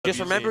Just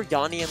remember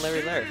Yanni and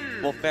Larry Lair.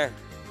 Wolf Bear.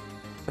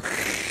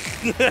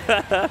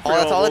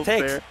 That's all it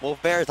takes.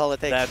 Wolf Bear is all it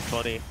takes. That's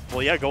funny.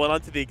 Well, yeah, going on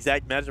to the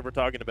exact match that we're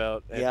talking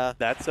about. And yeah.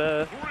 That's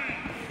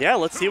yeah.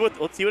 Let's see what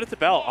it's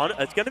about.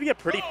 It's going to be a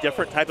pretty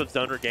different type of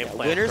zoner game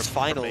plan. Winners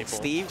final.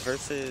 Steve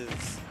versus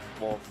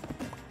Wolf.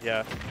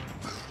 Yeah.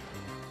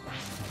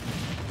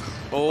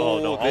 Oh,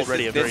 no!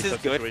 Already a very this is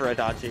good for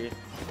Adachi.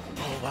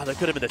 Oh wow, that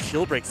could have been the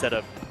shield break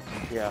setup.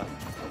 Yeah.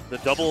 The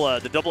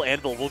double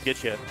anvil will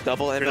get you.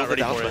 Double anvil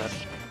ready for it.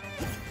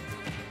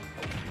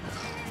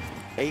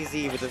 AZ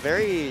with a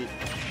very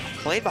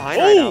playing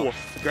behind right now.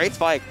 Great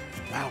spike.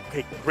 Wow,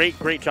 okay,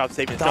 great job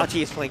saving.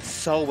 Adachi is playing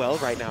so well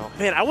right now.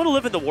 Man, I want to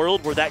live in the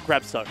world where that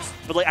grab sucks.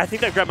 But like, I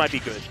think that grab might be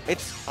good.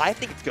 I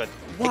think it's good.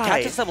 Why? It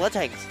catches some ledge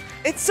hangs.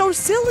 It's so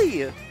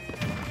silly.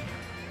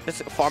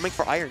 Just farming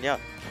for iron, yeah.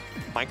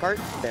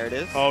 Minecart, there it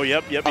is. Oh,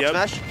 yep.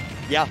 Smash.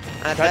 Yeah,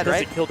 that's that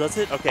right? Kill, does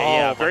it? Okay, oh,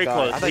 yeah, very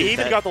close. He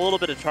even dead. got the little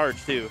bit of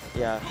charge, too.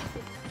 Yeah.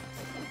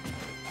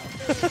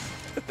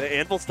 The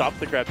anvil stopped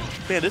the grab.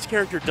 Man, this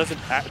character doesn't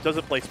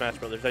play Smash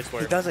Brothers, I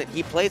swear. He doesn't.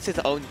 He plays his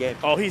own game.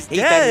 Oh, he's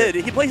dead.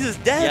 He plays his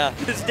dead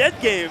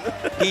game.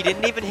 He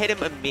didn't even hit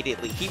him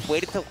immediately. He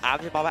waited till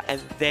after Baba and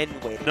then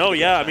waited. No,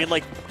 yeah, I mean,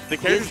 like, the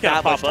character's going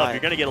to pop up.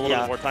 You're going to get a little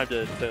bit more time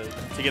to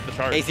get the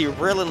charge. AZ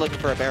really looking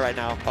for a bear right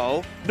now.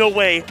 Oh. No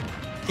way.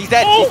 He's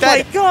dead. Oh, he's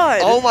dead. my God.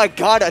 Oh, my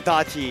God,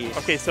 Adachi.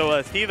 Okay,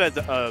 so Steve has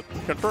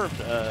confirmed.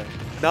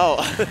 No.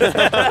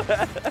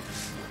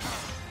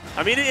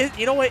 I mean,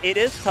 you know what? It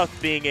is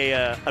tough being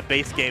a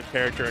base game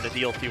character in a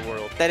DLC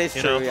world. That is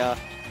true, yeah.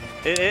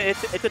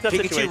 It's a tough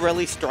situation. Pikachu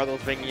really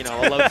struggles being,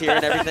 a low tier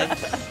and everything.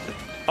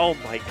 Oh,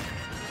 my.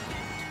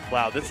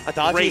 Wow, this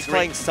Adachi is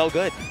playing so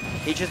good.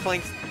 He's just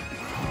playing.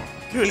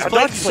 Dude, he's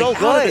playing so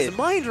good. Out of his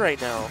mind right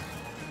now.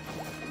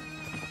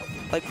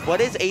 Like,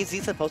 what is AZ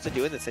supposed to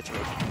do in this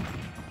situation?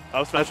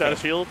 Up smash out of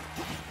shield.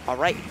 All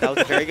right, that was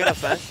a very good up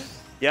smash.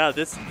 Yeah,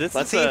 this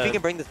Let's see if he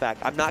can bring this back.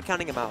 I'm not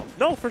counting him out.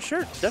 No, for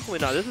sure. Definitely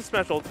not. This is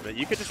Smash Ultimate.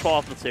 You could just fall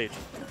off the stage.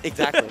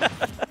 Exactly.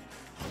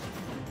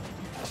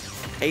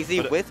 AZ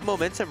with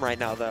momentum right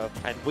now, though.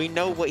 And we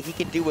know what he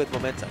can do with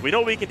momentum. We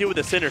know what he can do with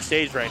the center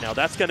stage right now.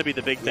 That's going to be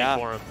the big thing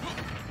for him.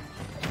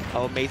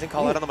 Oh, amazing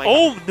call out on the mic.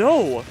 Oh,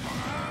 no. Okay,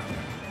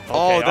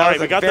 oh, that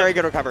was a very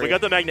good recovery. We got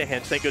the magnet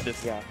hand. Thank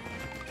goodness. Yeah.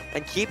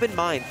 And keep in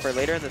mind, for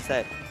later in the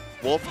set,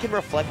 Wolf can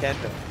reflect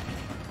Anvil.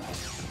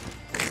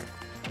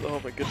 Oh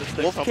my goodness.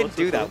 Wolf can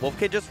do that. Wolf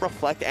can just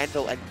reflect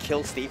Anvil and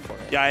kill Steve for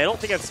it. Yeah, I don't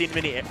think I've seen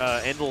many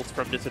Anvils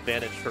from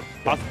disadvantage.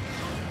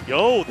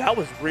 Yo, that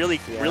was really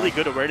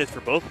good awareness for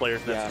both players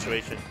in that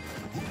situation.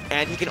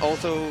 And he can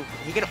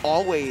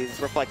always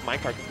reflect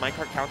minecart because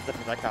minecart counts as a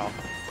projectile.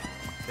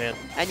 Man.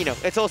 And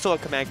it's also a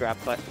command grab,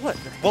 but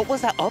what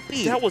was that up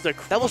B? That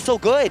was so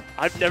good.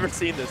 I've never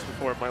seen this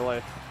before in my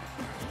life.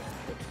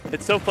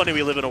 It's so funny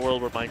we live in a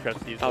world where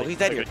Minecraft is he's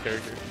dead a good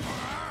character.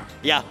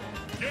 Yeah.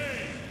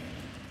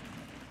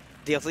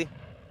 DLC?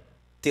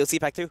 DLC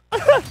pack 2?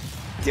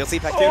 DLC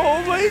pack 2?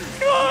 Oh my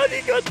God,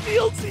 he got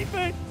DLC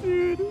pack,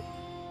 dude.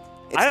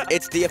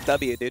 It's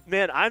DFW, dude.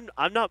 Man, I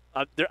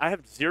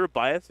have zero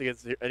bias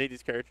against any of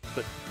these characters,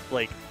 but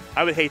like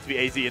I would hate to be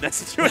AZ in that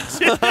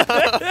situation.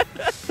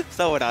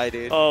 So would I,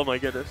 dude. Oh my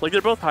goodness. Like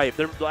they're both hype.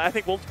 I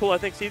think Wolf's cool, I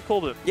think Steve's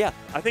cool, but yeah.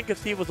 I think if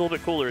Steve was a little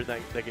bit cooler in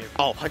that game.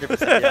 Oh,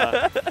 100%,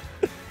 yeah.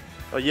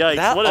 Oh yeah,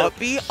 that up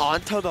B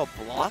onto the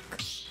block?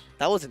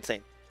 That was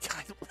insane.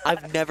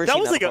 I've never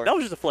seen that before. That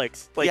was just a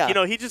flex. Like,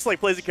 he just like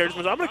plays the character.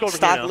 I'm going to go over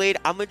Stock here now. lead,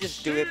 I'm going to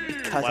just do it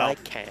because I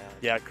can.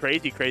 Yeah,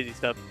 crazy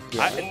stuff.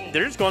 Yeah.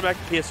 They're just going back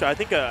to PS2.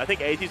 I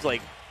think AZ's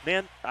like,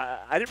 man,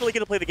 I didn't really get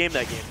to play the game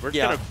that game. We're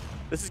just gonna,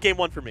 this is game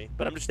 1 for me,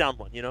 but I'm just down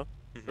 1,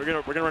 We're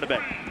gonna run it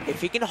back.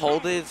 If he can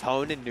hold his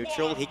hone in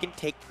neutral, he can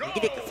take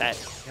the set.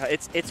 Yeah,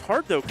 it's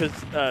hard though,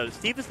 because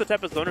Steve is the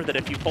type of zoner that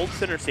if you hold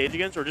center stage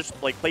against or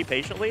just like play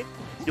patiently,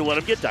 you'll let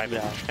him get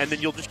diamond, and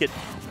then you'll just get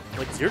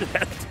like 0 to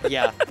death.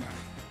 Yeah.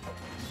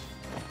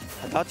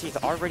 Adachi's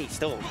already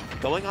still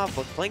going off,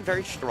 playing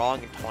very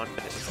strong and confident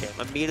in this game.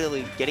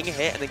 Immediately getting a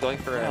hit and then going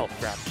for a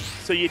grab.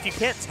 So if you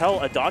can't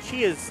tell,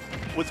 Adachi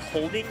was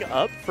holding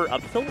up for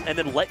up tilt and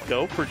then let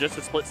go for just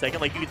a split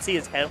second. Like you could see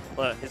his head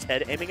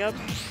aiming up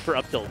for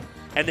up tilt,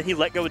 and then he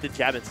let go with the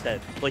jab instead.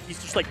 Like he's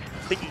just like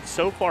thinking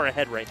so far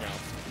ahead right now.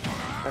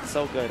 That's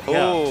so good.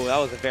 Oh, that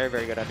was a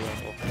very good idea.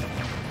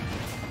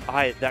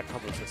 That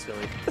combo is so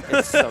silly.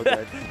 It's so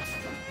good.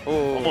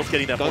 Oh, almost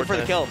getting that. Going for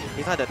the kill.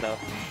 He's not dead though.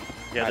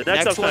 Yeah, the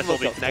next one will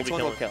kill. Next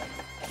one will kill.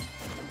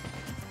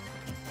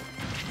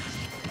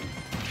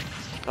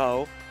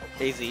 Oh,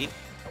 AZ. Okay.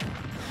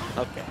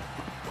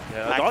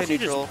 Yeah,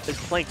 Adachi is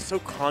playing so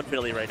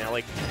confidently right now.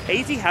 Like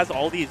AZ has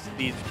all these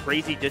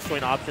crazy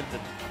disjoint options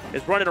and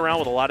is running around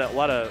with a lot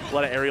of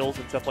aerials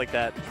and stuff like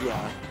that.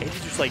 Yeah.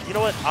 AZ's just like, you know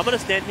what? I'm gonna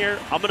stand here.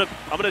 I'm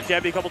gonna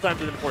jab you a couple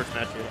times and then forward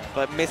smash you.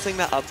 But missing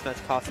that up smash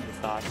cost him the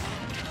stock.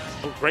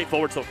 Oh, great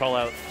forward tilt call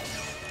out.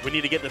 We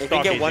need to get this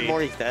stock. If he get one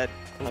more, he's dead.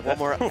 One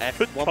more F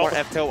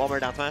tilt, one more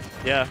down smash.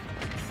 Yeah.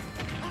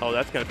 Oh,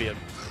 that's gonna be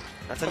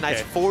That's a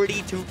nice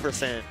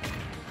 42%.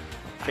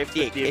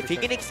 58. If he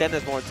can extend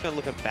this more, it's gonna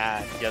look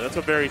bad. Yeah, that's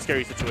a very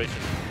scary situation.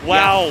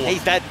 Wow. Yeah,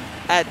 he's dead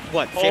at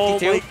what, 52?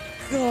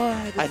 Oh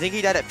my god. I think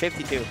he died at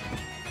 52.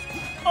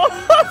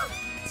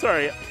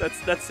 Sorry,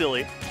 that's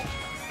silly.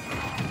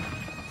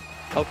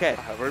 Okay.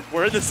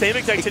 We're in the same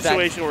exact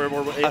situation where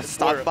we're a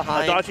stock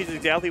behind. Adachi's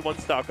exactly one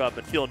stock up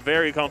and feeling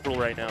very comfortable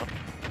right now.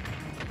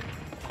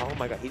 Oh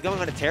my god, he's going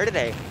on a tear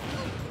today.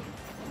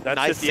 That's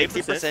nice,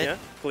 58%, yeah,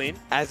 clean.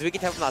 As we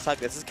can tell from outside,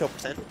 this is kill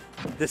percent.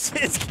 This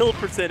is kill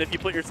percent if you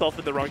put yourself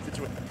in the wrong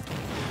situation.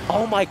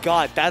 Oh my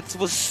god, that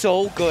was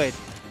so good.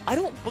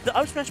 Well, the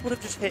up smash would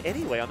have just hit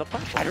anyway on the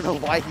platform. I don't know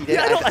why he did.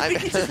 Yeah, I think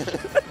he just...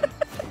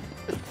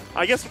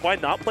 I guess why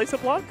not place a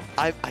block?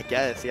 I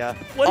guess, yeah.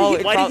 Why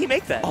did he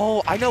make that?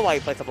 Oh, I know why he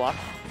placed a block.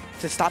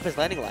 To stop his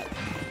landing lag.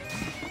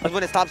 Because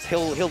when it stops,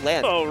 he'll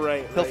land. Oh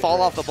right. He'll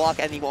fall off the block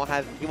and he won't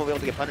be able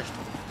to get punished.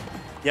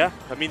 Yeah,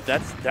 I mean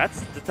that's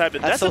the type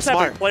of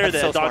player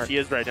that Adachi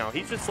is right now.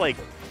 He's just like,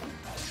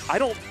 I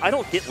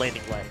don't get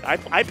landing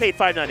lag. I paid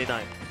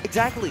 $5.99.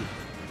 Exactly.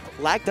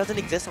 Lag doesn't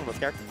exist on those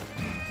characters.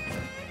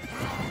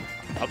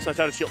 Up smash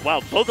out of shield.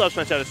 Wow, both up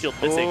smash out of shield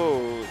missing.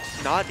 Oh,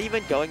 not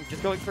even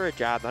just going for a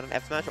jab, not an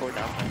F smash or a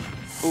down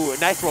smash. Ooh, a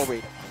nice roll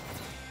read.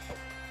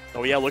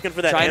 Oh yeah, looking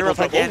for that Trying anvil.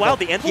 to Wow,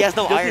 the anvil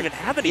doesn't even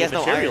have any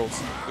no materials.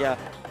 Yeah,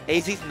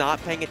 AZ's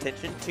not paying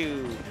attention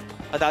to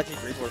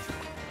Adachi's resources.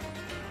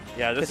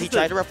 Yeah, because he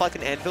tried to reflect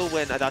an anvil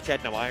when Adachi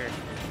had no iron.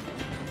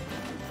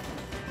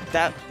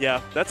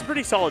 Yeah, that's a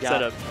pretty solid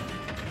setup.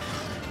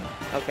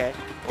 Okay,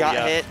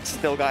 got hit,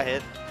 still got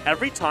hit.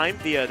 Every time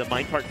the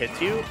minecart hits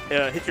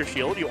your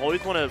shield, you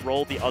always want to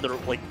roll the other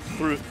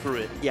through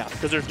it. Yeah.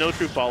 Because there's no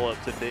true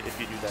follow-ups if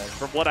you do that.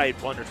 From what I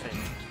understand,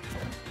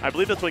 I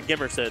believe that's what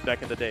Gimmer said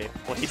back in the day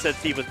when he said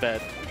Steve was bad.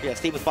 Yeah,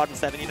 Steve was bottom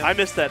 7. You know. I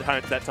missed that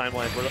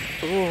timeline where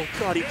oh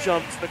god, he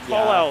jumps the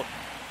call out.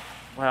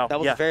 Wow. That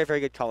was a very,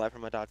 very good call out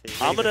from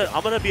Adachi. I'm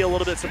gonna be a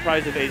little bit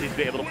surprised if AZ's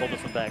be able to pull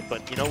this one back,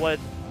 but you know what?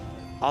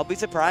 I'll be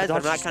surprised.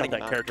 I'm not counting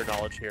that character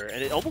knowledge here,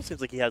 and it almost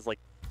seems like he has like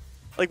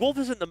Wolf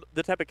isn't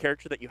the type of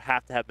character that you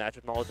have to have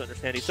matchup knowledge to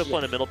understand. He's still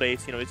playing a middle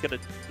base. You know, he's gonna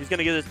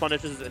get his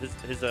punishes,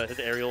 his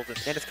aerials, and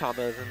his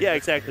combos. Yeah,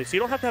 exactly. So you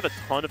don't have to have a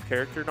ton of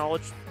character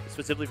knowledge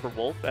specifically for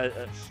Wolf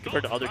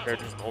compared to other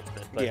characters in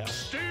Ultimate. But, yeah.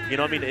 You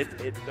know, I mean,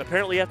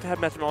 apparently you have to have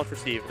matchup knowledge for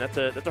Steve, and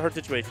that's a hard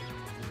situation.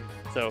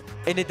 So.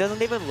 And it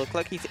doesn't even look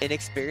like he's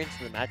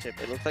inexperienced in the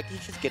matchup. It looks like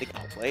he's just getting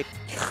outplayed.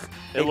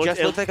 it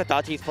looks like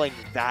Adachi's playing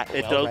that well.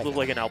 It does look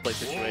like an outplay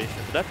situation,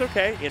 but that's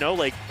okay. You know,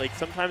 like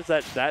sometimes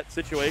that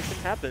situation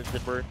happens,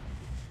 and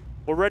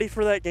we're ready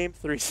for that Game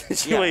 3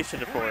 situation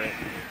for it.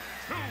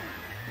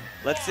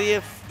 Let's see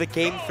if the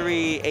Game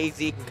 3 AZ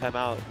can come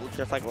out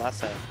just like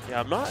last time. Yeah,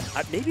 I'm not.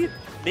 Maybe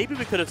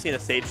we could have seen a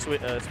stage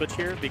switch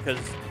here because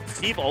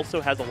Steve also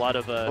has a lot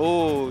of.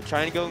 Oh,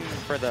 trying to go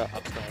for the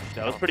up smash.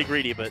 That was pretty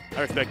greedy, but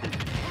I respect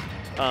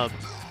it.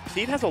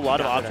 Steve has a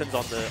lot of options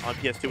on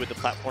PS2 with the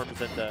platforms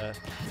and.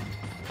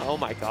 Oh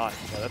my god,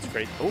 yeah, that's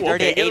crazy. Oh,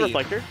 okay, get the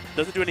reflector.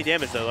 Doesn't do any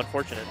damage though.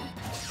 Unfortunate.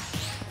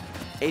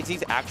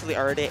 AZ's actually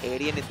already at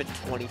 80 and it's been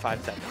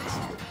 25 seconds.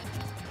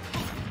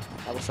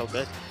 That was so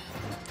good.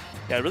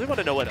 Yeah, I really want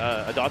to know what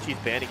Adachi's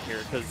banning here,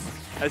 because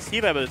as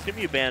Steve Ebba, it's going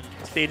to be ban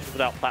stages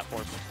without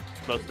platforms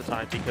most of the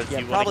time, because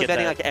you want to get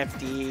banning like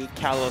FD,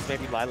 Kalos,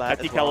 maybe Lilat.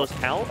 FD, Kalos,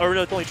 Town? Or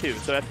no, it's only 2.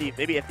 So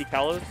maybe FD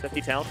Kalos,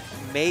 FD Town?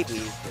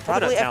 Maybe.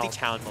 Probably FD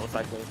Town, most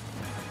likely.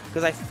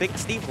 Because I think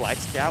Steve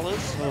likes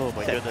Kalos. Oh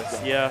my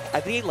goodness, yeah.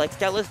 I think he likes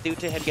Kalos due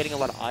to him getting a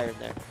lot of iron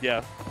there.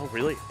 Yeah. Oh,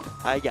 really?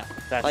 Yeah.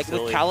 That's like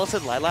silly. With Kalos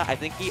and Lilat, I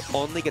think he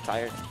only gets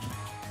iron.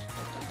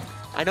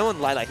 I know in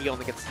Lilat he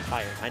only gets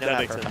iron. I know that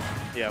makes sense.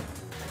 Yeah.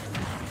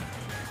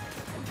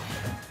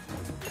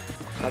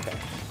 Okay.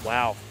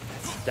 Wow.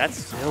 That's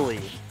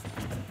silly.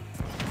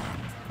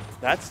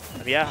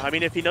 Yeah, I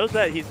mean, if he knows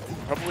that, he's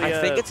probably... I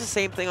think it's the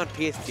same thing on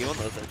PS2 on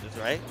those edges,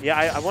 right? Yeah,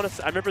 I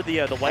remember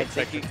the white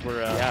sections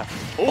were... yeah.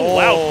 Oh,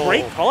 wow,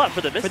 great call out for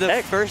the missed tech. For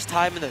the first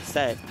time in the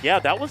set. Yeah,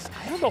 that was...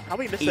 I don't know how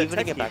he missed that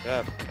tech. Even it back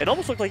up. It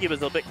almost looked like he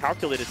was a bit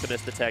calculated to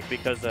miss the tech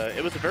because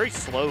it was a very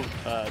slow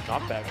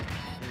knockback.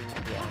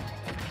 Yeah.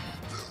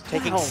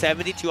 Taking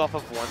 72 off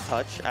of one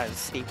touch, as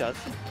Steve does.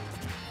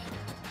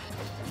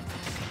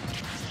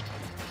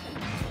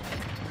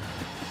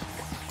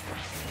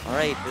 All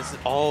right, this is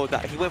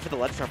he went for the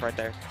ledge jump right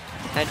there,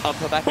 and up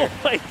to back here,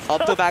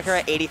 up to backer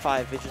at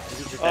 85. He's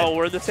just dead.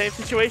 We're in the same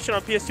situation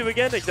on PS2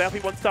 again. Exactly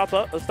one stock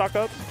up.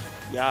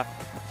 Yeah.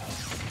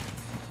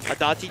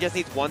 Adachi just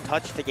needs one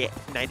touch to get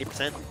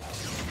 90%.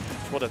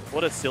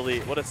 What a silly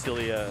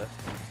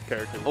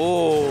character.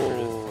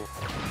 Oh.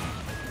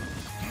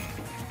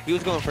 He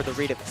was going for the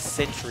read of the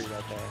century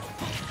right there.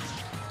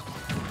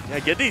 Yeah,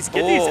 get these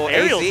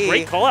aerials. AZ.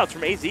 Great callouts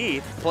from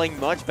AZ. Playing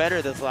much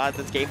better this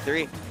Game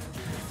 3.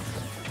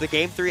 The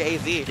Game 3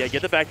 AZ. Yeah,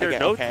 get the back air.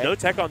 No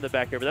tech on the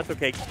back air, but that's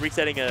okay.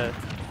 Resetting a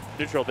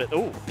neutral bit.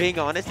 Oh, being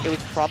honest, it was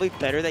probably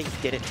better that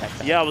he didn't tech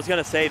that. Yeah, I was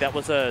gonna say that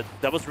was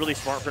really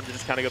smart for him to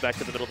just kind of go back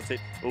to the middle of the stage.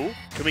 Ooh,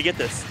 can we get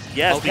this?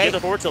 Yes, we get the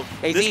forward tilt.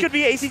 This could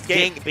be AZ's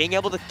game. Being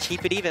able to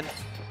keep it even.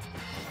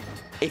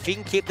 If he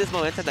can keep this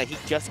momentum that he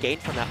just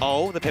gained from that.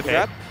 Oh, the pivot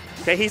grab.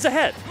 Okay, he's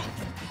ahead.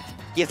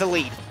 He has a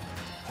lead.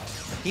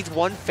 He's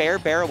one fair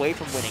bear away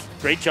from winning.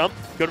 Great jump,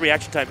 good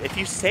reaction time. If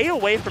you stay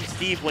away from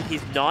Steve when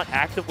he's not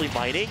actively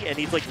mining and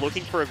he's like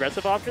looking for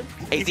aggressive options,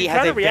 AZ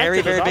has a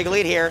very big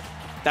lead here.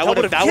 That would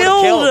have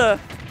killed.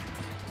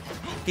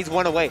 He's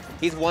one away.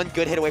 He's one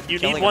good hit away from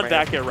killing him. You need one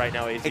back there right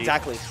now, AZ.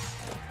 Exactly.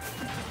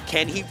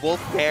 Can he wolf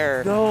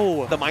bear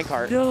the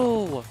minecart?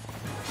 No.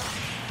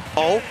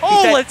 Oh,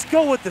 let's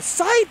go with the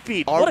side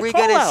beat. Are we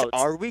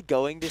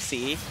going to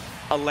see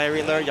a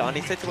Larry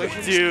Lariani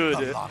situation?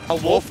 Dude. A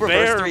wolf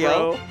reverse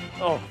 3-0?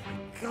 Oh,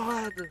 my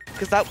God.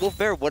 Because that wolf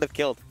bear would have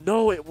killed.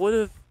 No, it would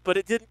have, but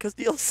it didn't because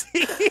DLC.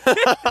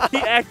 He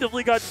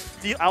actively got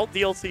out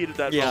DLC'd at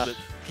that moment.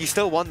 He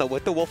still won, though,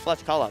 with the wolf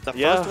flush call-out. The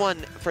first one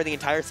for the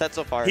entire set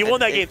so far. He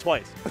won that game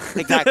twice.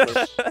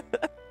 Exactly.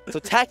 So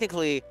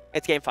technically,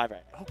 it's game 5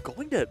 right now. Oh,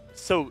 going to...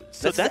 So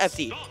that's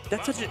FD.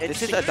 That's such an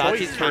interesting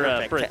choice for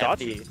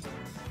Adachi.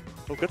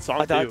 Oh, good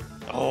song, too.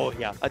 Oh,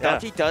 yeah.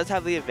 Adachi does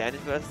have the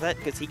advantage of that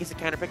because he gets to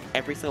counterpick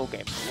every single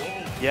game.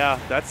 Yeah,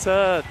 that's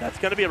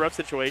going to be a rough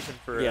situation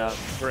for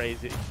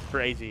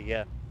AZ,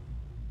 yeah.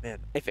 Man.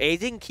 If AZ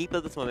can keep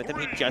up this momentum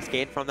he just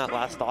gained from that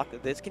last stock,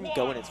 this can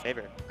go in his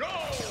favor.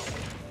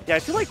 Yeah, I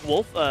feel like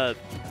Wolf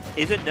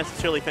isn't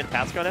necessarily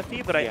fantastic on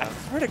FD, but I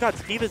swear to God,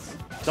 Steve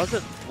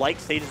doesn't like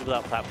stages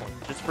without platform.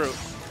 Just for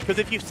because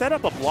if you set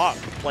up a block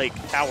like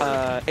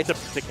tower, it's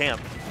a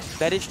camp.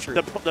 That is true.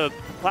 The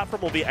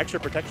platform will be extra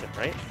protection,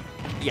 right?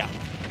 Yeah.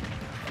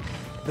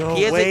 No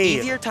he has way. an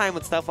easier time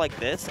with stuff like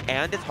this,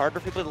 and it's hard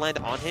for people to land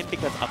on him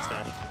because up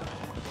smash.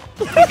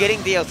 He's getting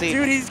DLC.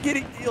 Dude, he's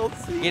getting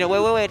DLC. You know,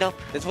 wait, no.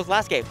 This was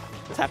last game.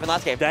 This happened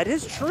last game. That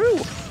is true.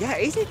 Yeah,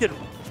 AZ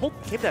pulled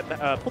that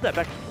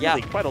back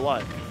really quite a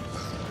lot.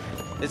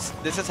 This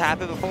has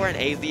happened before, and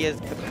AZ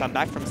has come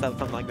back from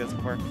something like this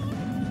before.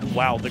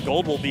 Wow, the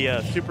gold will be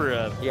a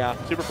super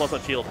plus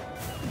on shield.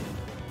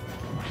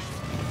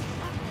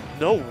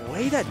 No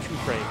way that 2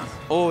 frames.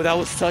 Oh, that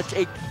was such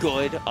a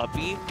good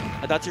uppie.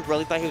 I thought you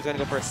really thought he was going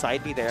to go for a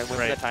side B there and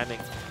went for the timing.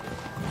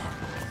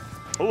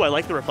 Oh, I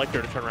like the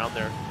reflector to turn around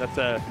there. That's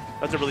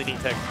a really neat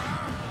tech.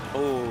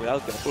 Oh, that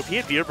was good. Well, if he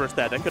had Beer Burst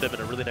that could have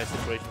been a really nice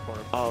situation for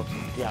him. Oh,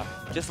 yeah.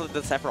 Just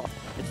the Sephiroth.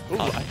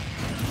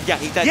 Yeah,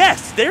 he's dead.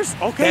 Yes,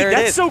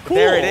 that's so cool.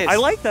 There it is. I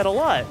like that a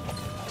lot.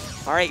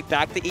 All right,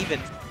 back to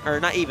even. Or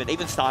not even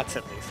stocks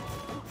at least.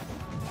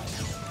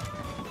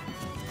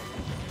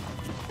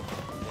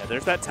 Yeah,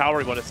 there's that tower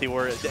we want to see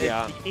where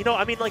you know,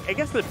 I mean, like, I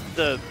guess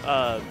the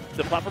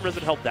platform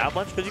doesn't help that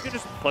much because you can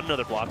just put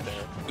another block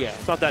there. Yeah.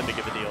 It's not that big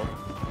of a deal.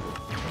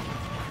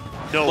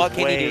 No What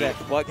way. can he do there?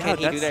 What can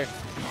he do there?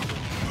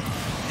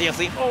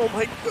 DLC. Oh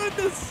my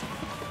goodness.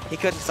 He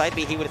couldn't side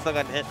B, he would have still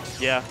gotten hit.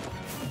 Yeah.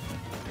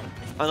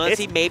 Unless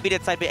he maybe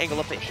did side B angle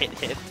up and hit.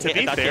 To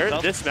be fair,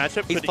 this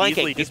matchup could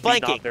easily just be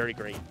not very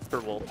great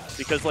for Wolf.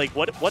 Because, like,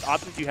 what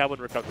options do you have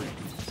in recovery?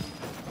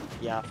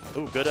 Yeah.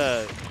 Ooh, good,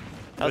 that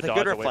was a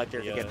good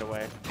reflector to get it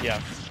away.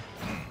 Yeah.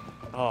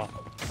 Oh,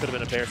 could have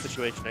been a bear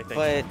situation, I think.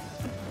 But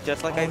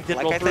just like I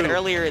said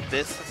earlier,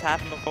 this has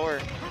happened before.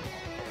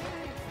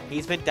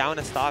 He's been down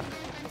a stock.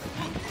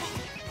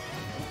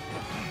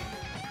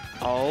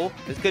 Oh,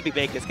 this could be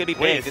big. This could be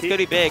big. This could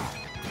be big.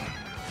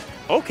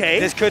 Okay.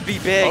 This could be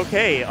big.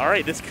 Okay, all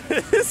right. This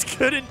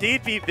could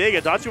indeed be big.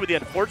 Adachi with the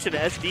unfortunate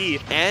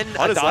SD. And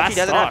Adachi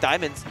doesn't have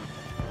diamonds.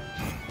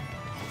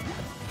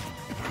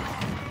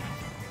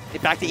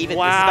 Back to even.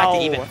 Wow. This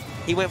is back to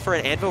even. He went for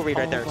an anvil read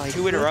right there.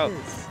 2 in a row.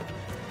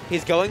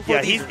 He's going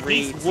for these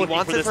reads. He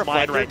wants this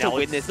reflector right now. to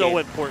win this game. game. So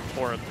important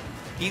for him.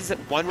 He's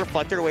one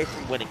reflector away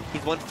from winning.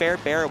 He's one fair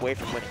bear away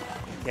from winning.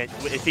 Yeah,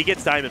 if he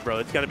gets diamond, bro,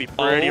 it's going to be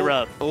pretty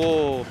rough.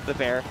 Oh, the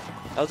bear.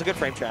 That was a good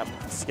frame trap.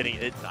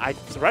 I'm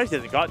surprised he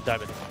hasn't gotten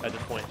diamond at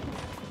this point.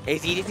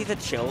 AZ just needs to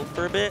chill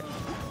for a bit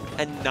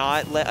and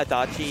not let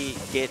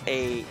Adachi get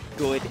a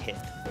good hit.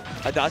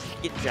 Adachi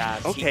can get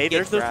jabs. Okay,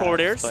 there's the forward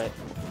airs. But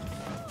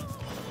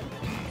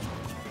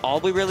all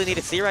we really need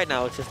to see right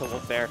now is just a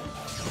wolf bear.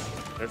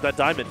 There's that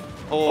diamond.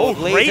 Oh,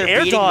 great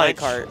air dodge.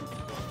 Minecart.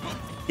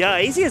 Yeah,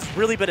 AZ has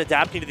really been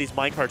adapting to these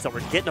minecarts that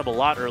were getting them a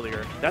lot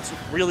earlier. That's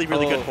really,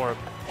 really good for him.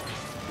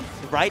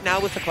 Right now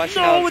with the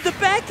question of with the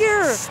back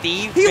air!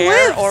 Steve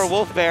Bear or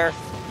Wolf Bear.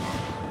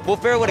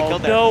 Wolf Bear would have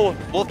killed there. No.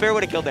 Wolf Bear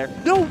would have killed there.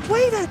 No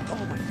way!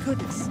 Oh my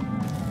goodness.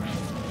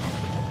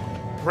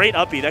 Great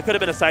uppie. That could have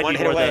been a side B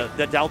where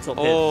the down tilt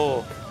hit.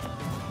 Oh.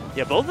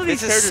 Yeah, both of these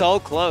characters. This is so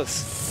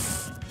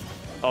close.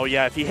 Oh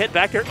yeah, if he hit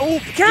back air. Oh,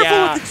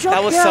 careful with the jump.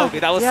 That was so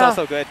good. That was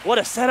so good. What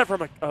a setup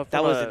from a.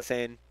 That was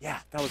insane. Yeah,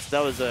 that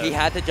was. He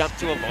had to jump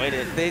to avoid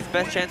it. His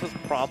best chance was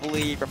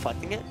probably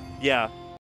reflecting it. Yeah.